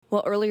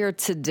Well, earlier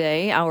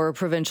today, our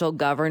provincial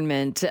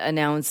government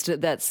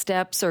announced that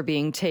steps are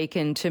being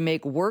taken to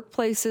make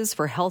workplaces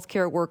for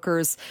healthcare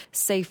workers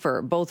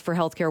safer, both for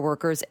healthcare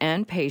workers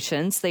and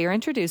patients. They are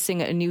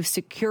introducing a new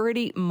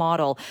security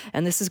model,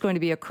 and this is going to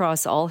be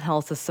across all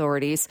health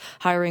authorities,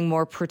 hiring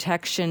more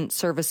protection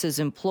services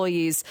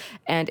employees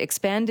and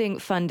expanding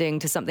funding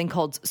to something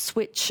called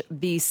Switch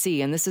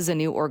BC. And this is a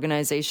new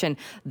organization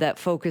that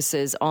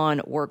focuses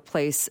on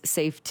workplace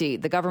safety.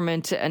 The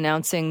government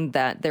announcing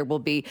that there will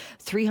be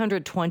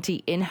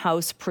 320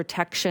 in-house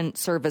protection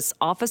service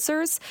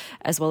officers,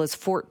 as well as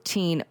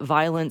 14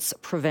 violence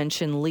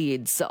prevention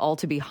leads, all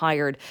to be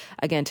hired,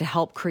 again, to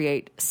help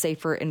create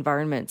safer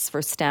environments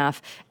for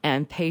staff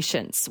and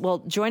patients. Well,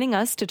 joining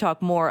us to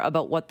talk more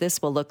about what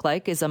this will look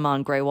like is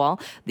Aman Grewal,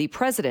 the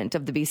president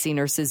of the BC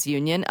Nurses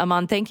Union.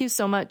 Aman, thank you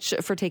so much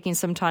for taking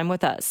some time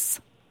with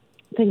us.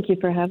 Thank you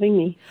for having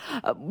me.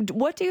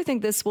 What do you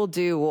think this will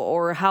do,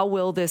 or how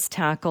will this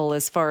tackle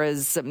as far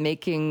as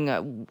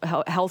making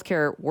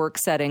healthcare work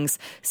settings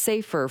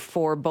safer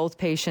for both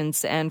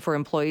patients and for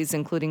employees,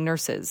 including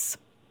nurses?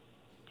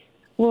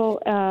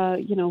 Well,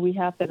 we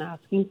have been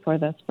asking for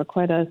this for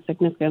quite a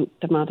significant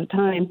amount of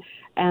time,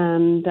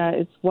 and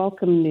it's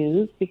welcome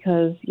news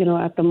because,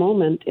 at the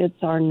moment,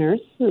 it's our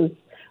nurses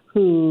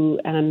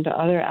and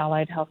other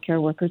allied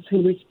healthcare workers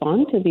who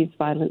respond to these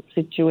violent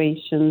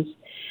situations.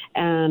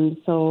 And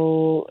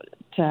so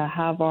to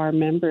have our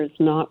members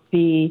not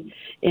be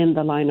in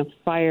the line of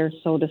fire,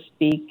 so to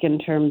speak, in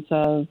terms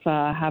of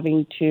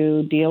having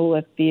to deal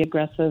with the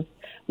aggressive,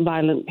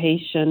 violent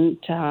patient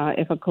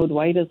if a code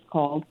white is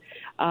called,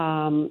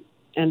 and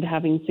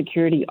having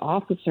security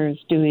officers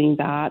doing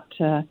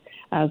that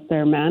as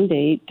their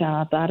mandate,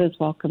 that is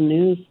welcome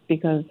news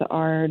because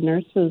our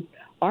nurses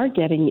are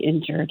getting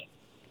injured.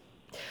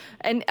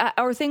 And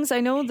are things, I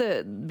know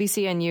the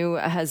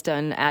BCNU has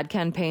done ad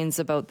campaigns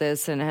about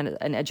this and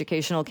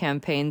educational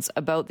campaigns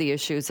about the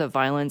issues of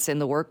violence in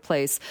the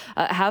workplace.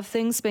 Have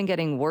things been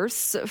getting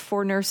worse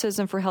for nurses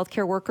and for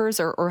healthcare workers,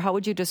 or how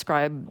would you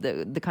describe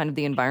the kind of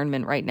the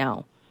environment right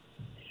now?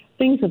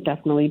 Things have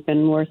definitely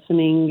been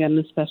worsening, and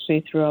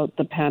especially throughout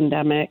the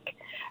pandemic,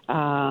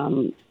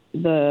 the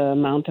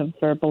amount of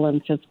verbal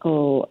and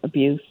physical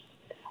abuse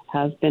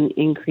has been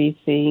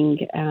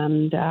increasing,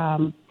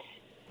 and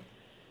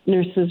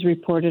nurses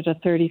reported a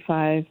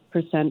 35%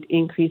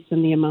 increase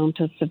in the amount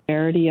of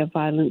severity of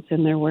violence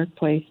in their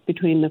workplace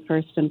between the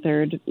first and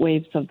third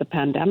waves of the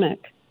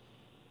pandemic.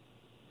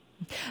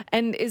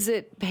 And is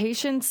it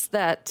patients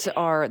that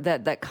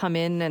come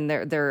in and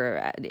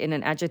they're in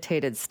an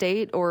agitated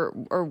state, or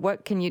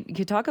what? Can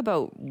you talk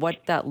about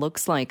what that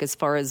looks like as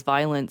far as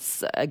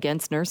violence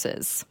against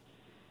nurses?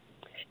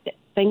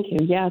 Thank you.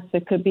 Yes,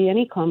 it could be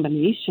any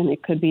combination.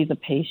 It could be the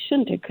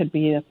patient. It could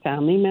be a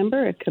family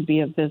member. It could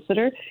be a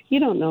visitor. You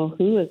don't know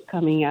who is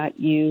coming at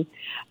you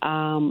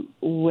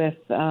with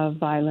a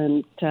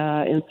violent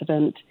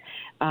incident.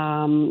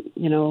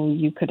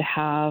 You could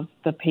have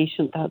the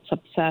patient that's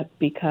upset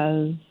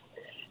because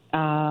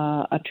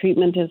a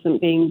treatment isn't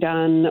being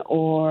done,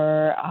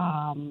 or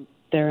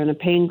they're in a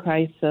pain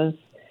crisis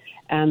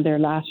and they're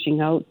lashing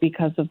out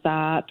because of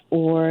that,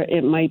 or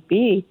it might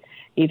be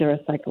either a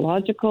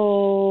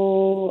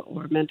psychological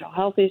or mental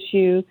health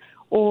issue,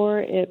 or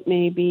it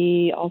may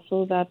be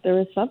also that there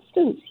is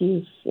substance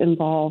use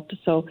involved.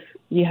 So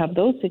you have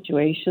those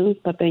situations,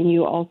 but then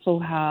you also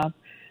have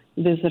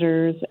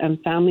visitors and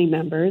family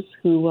members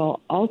who will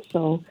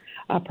also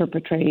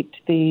perpetrate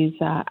these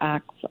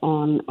acts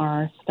on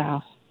our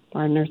staff,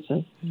 our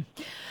nurses.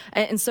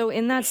 And so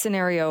in that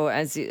scenario,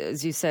 as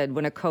you said,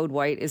 when a code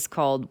white is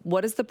called,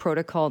 what is the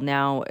protocol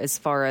now as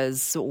far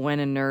as when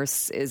a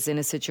nurse is in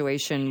a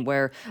situation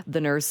where the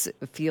nurse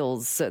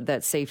feels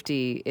that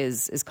safety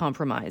is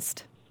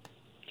compromised?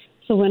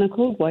 So when a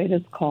code white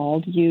is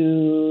called,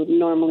 you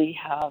normally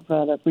have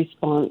a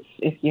response.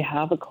 If you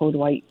have a code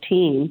white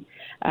team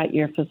at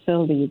your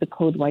facility, the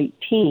code white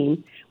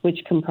team,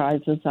 which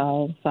comprises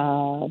of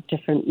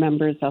different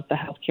members of the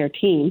healthcare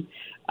team,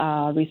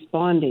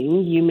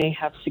 responding. You may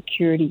have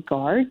security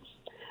guards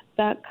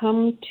that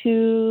come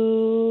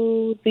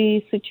to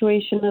the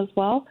situation as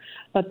well,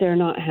 but they're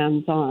not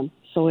hands-on.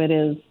 So it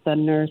is the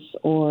nurse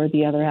or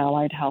the other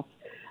allied health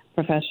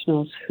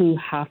professionals who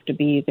have to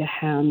be the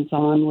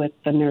hands-on with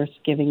the nurse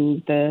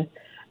giving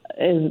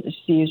is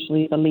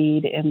usually the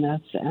lead in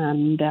this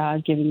and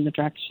giving the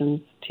directions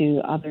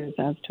to others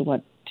as to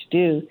what to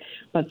do,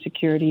 but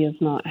security is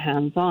not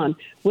hands-on.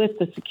 With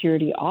the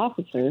security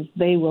officers,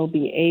 they will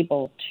be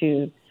able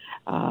to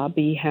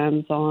be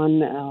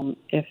hands-on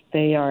if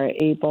they are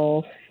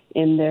able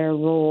in their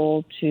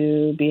role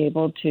to be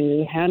able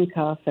to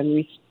handcuff and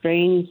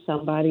restrain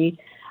somebody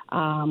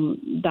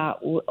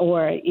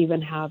or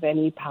even have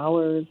any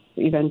powers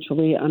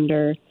eventually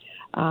under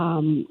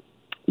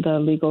the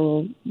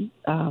legal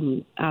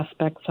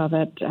aspects of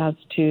it as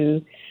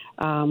to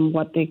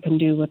what they can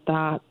do with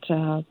that.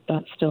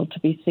 That's still to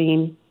be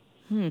seen.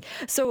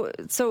 So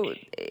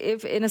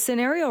if in a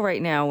scenario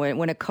right now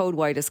when a code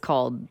white is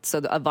called, so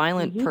a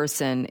violent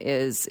person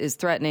is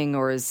threatening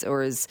or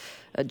is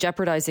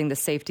jeopardizing the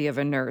safety of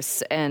a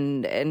nurse,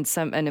 and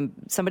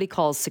somebody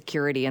calls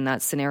security in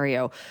that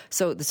scenario.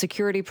 So the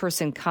security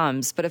person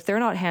comes, but if they're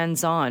not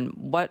hands-on,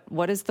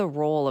 what is the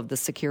role of the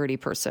security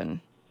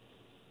person?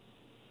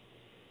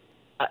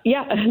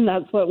 Yeah, and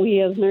that's what we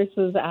as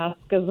nurses ask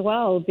as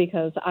well,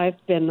 because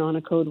I've been on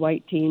a code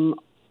white team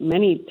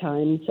many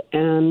times,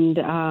 and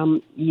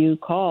you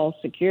call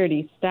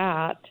security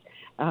stat,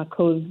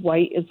 code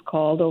white is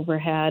called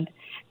overhead,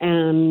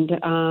 and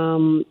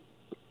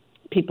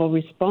people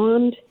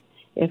respond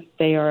if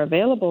they are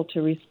available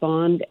to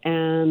respond,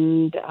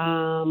 and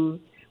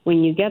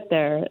when you get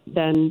there,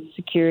 then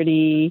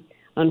security,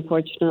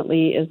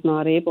 unfortunately, is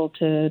not able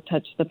to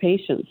touch the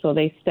patient, so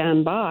they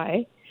stand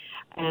by,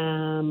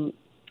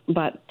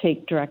 but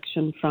take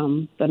direction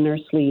from the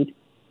nurse lead.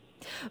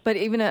 But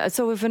even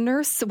so, if a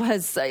nurse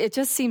was, it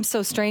just seems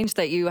so strange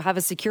that you have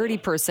a security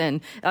person,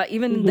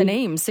 even the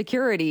name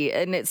security,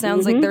 and it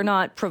sounds like they're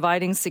not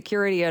providing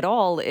security at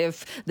all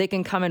if they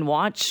can come and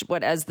watch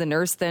as the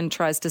nurse then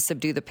tries to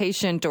subdue the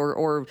patient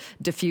or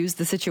diffuse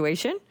the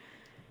situation.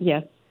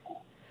 Yes.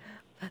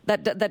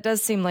 That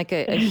does seem like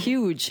a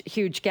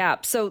huge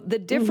gap. So the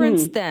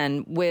difference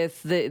then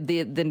with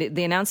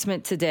the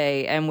announcement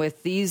today and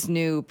with these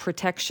new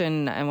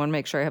protection, I want to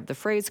make sure I have the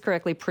phrase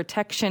correctly,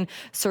 protection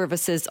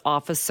services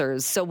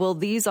officers. So will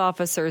these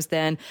officers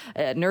then,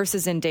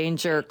 nurses in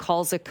danger,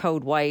 calls a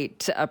code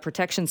white, a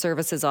protection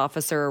services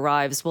officer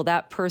arrives, will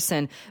that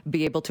person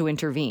be able to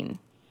intervene?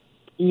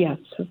 Yes.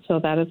 So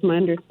that is my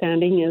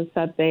understanding, is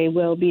that they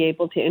will be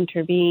able to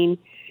intervene,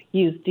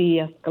 use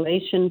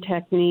de-escalation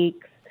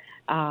techniques,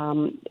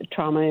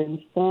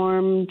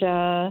 trauma-informed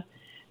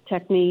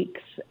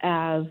techniques,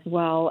 as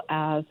well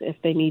as if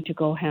they need to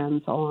go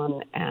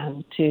hands-on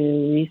and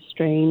to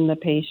restrain the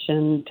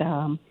patient,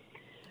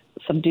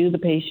 subdue the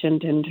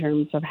patient in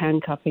terms of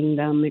handcuffing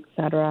them,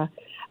 etc.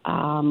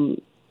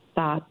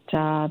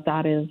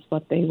 That is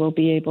what they will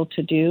be able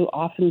to do.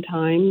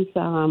 Oftentimes,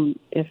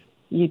 if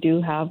you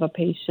do have a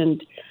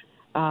patient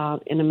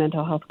in a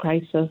mental health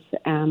crisis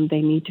and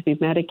they need to be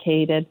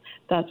medicated,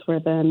 that's where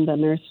then the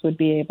nurse would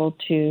be able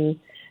to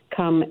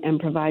come and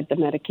provide the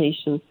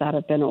medications that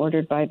have been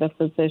ordered by the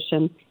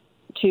physician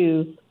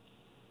to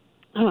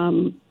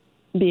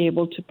be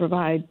able to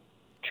provide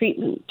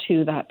treatment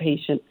to that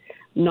patient,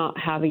 not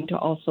having to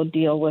also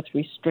deal with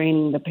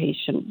restraining the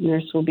patient.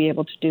 Nurse will be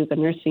able to do the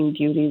nursing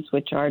duties,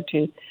 which are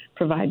to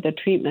provide the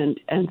treatment,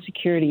 and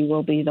security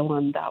will be the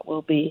one that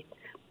will be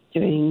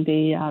doing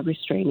the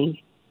restraining.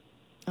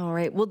 All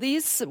right. Will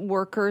these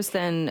workers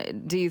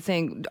then, do you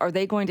think, are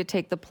they going to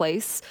take the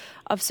place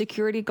of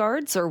security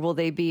guards, or will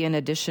they be in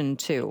addition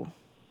to?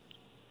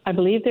 I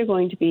believe they're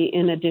going to be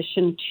in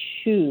addition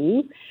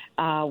to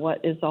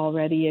what is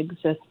already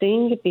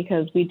existing,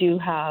 because we do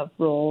have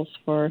roles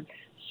for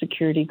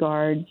security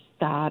guards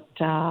that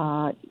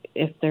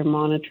if they're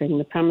monitoring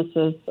the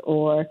premises,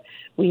 or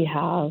we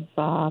have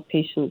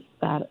patients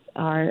that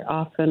are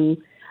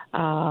often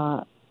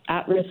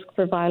at risk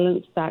for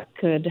violence that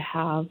could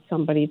have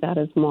somebody that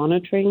is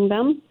monitoring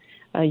them.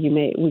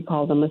 We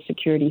call them a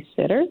security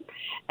sitter.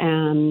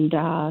 And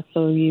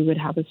so you would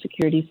have a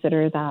security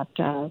sitter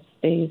that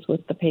stays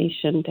with the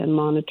patient and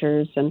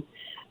monitors and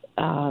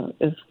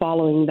is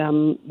following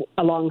them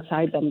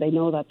alongside them. They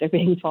know that they're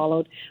being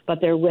followed, but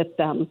they're with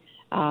them.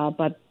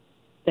 But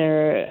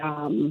they're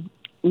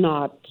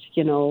not,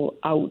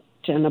 out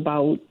and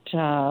about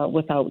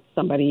without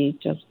somebody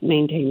just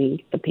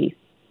maintaining the peace.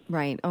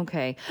 Right.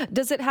 Okay.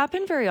 Does it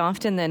happen very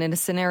often then in a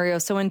scenario?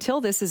 So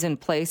until this is in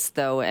place,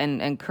 though,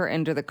 and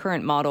under the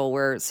current model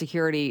where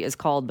security is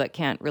called but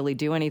can't really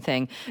do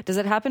anything, does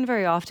it happen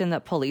very often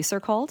that police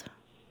are called?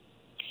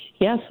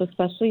 Yes,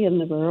 especially in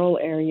the rural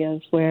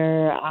areas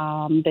where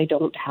they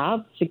don't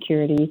have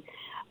security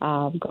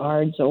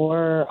guards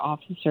or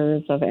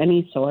officers of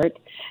any sort,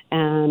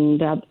 and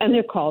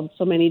they're called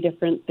so many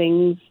different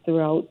things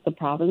throughout the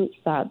province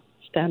that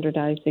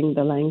standardizing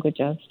the language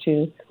as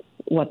to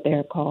what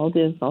they're called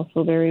is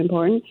also very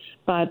important.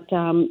 But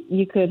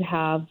you could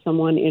have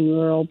someone in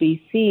rural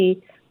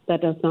BC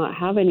that does not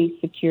have any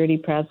security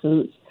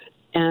presence,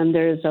 and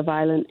there's a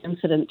violent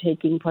incident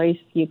taking place.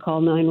 You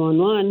call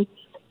 911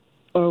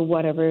 or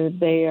whatever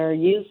they are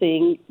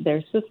using,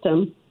 their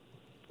system,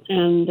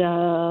 and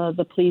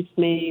the police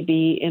may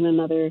be in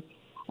another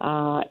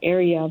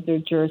area of their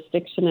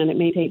jurisdiction, and it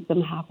may take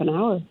them half an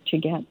hour to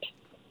get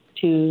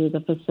to the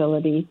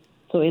facility.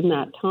 So in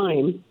that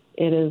time,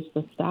 it is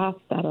the staff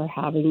that are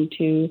having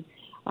to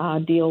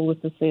deal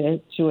with the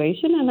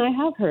situation. And I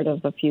have heard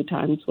of a few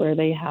times where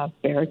they have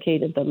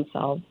barricaded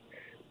themselves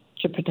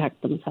to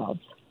protect themselves.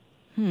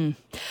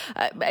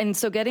 And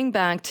so getting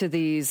back to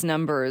these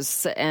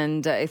numbers,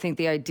 and I think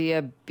the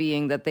idea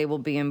being that they will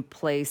be in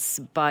place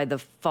by the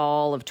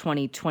fall of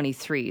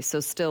 2023. So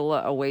still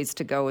a ways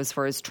to go as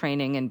far as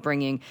training and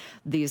bringing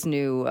these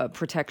new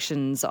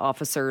protections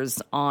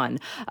officers on.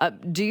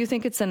 Do you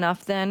think it's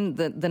enough then,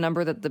 the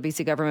number that the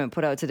BC government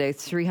put out today,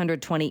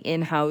 320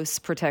 in-house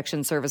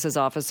protection services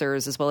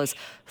officers, as well as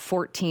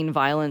 14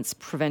 violence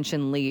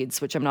prevention leads,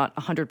 which I'm not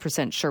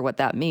 100% sure what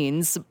that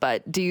means.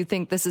 But do you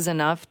think this is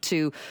enough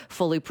to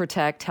fully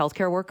protect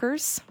healthcare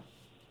workers?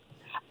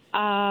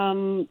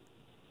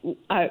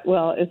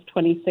 It's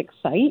 26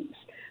 sites.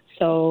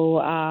 So,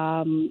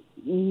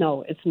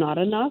 no, it's not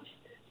enough,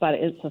 but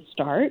it's a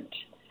start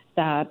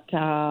that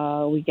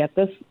we get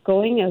this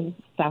going as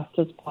fast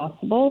as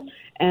possible,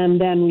 and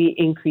then we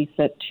increase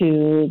it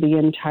to the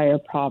entire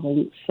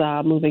province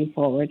moving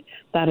forward.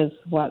 That is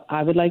what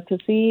I would like to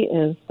see,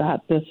 is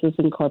that this is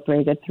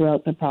incorporated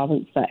throughout the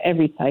province, that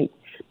every site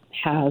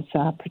has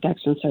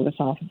protection service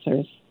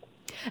officers.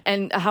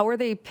 And how are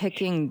they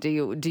picking? Do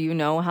you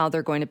know how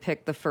they're going to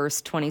pick the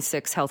first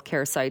 26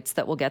 healthcare sites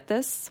that will get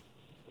this?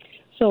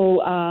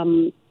 So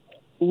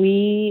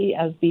we,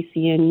 as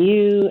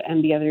BCNU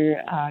and the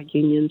other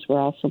unions, were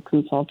also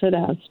consulted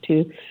as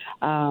to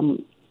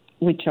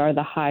which are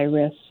the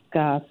high-risk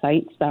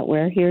sites that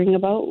we're hearing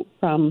about,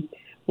 from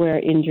where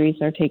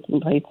injuries are taking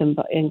place and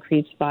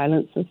increased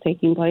violence is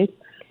taking place.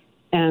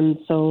 And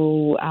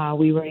so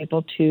we were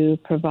able to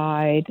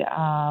provide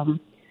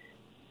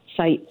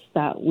sites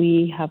that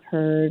we have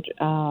heard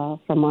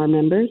from our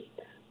members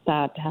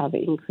that have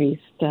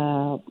increased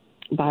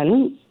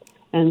violence.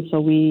 And so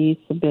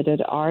we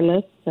submitted our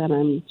list, and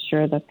I'm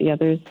sure that the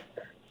others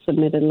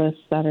submitted lists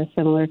that are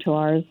similar to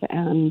ours.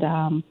 And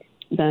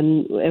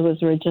then it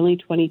was originally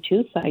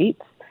 22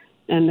 sites,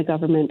 and the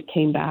government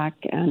came back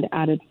and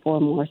added 4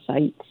 more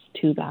sites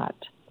to that.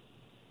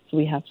 So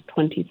we have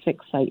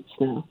 26 sites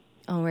now.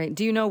 All right.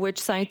 Do you know which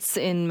sites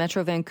in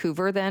Metro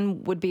Vancouver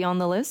then would be on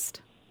the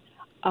list?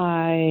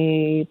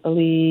 I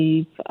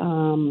believe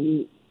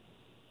so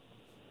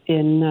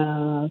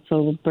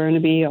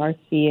Burnaby,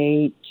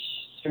 RCH,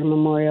 Sir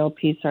Memorial,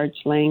 Peace Arch,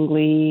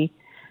 Langley,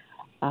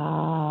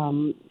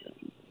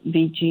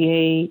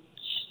 VGH,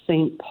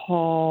 St.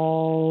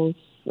 Paul's,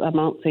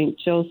 Mount St.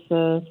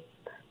 Joseph,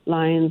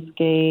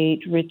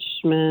 Lionsgate,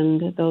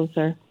 Richmond. Those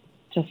are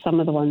just some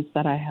of the ones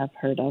that I have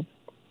heard of.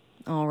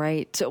 All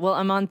right. Well,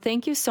 Aman,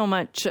 thank you so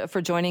much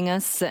for joining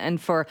us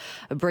and for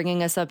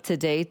bringing us up to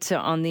date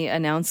on the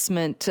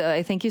announcement.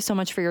 Thank you so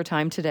much for your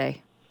time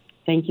today.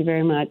 Thank you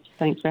very much.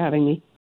 Thanks for having me.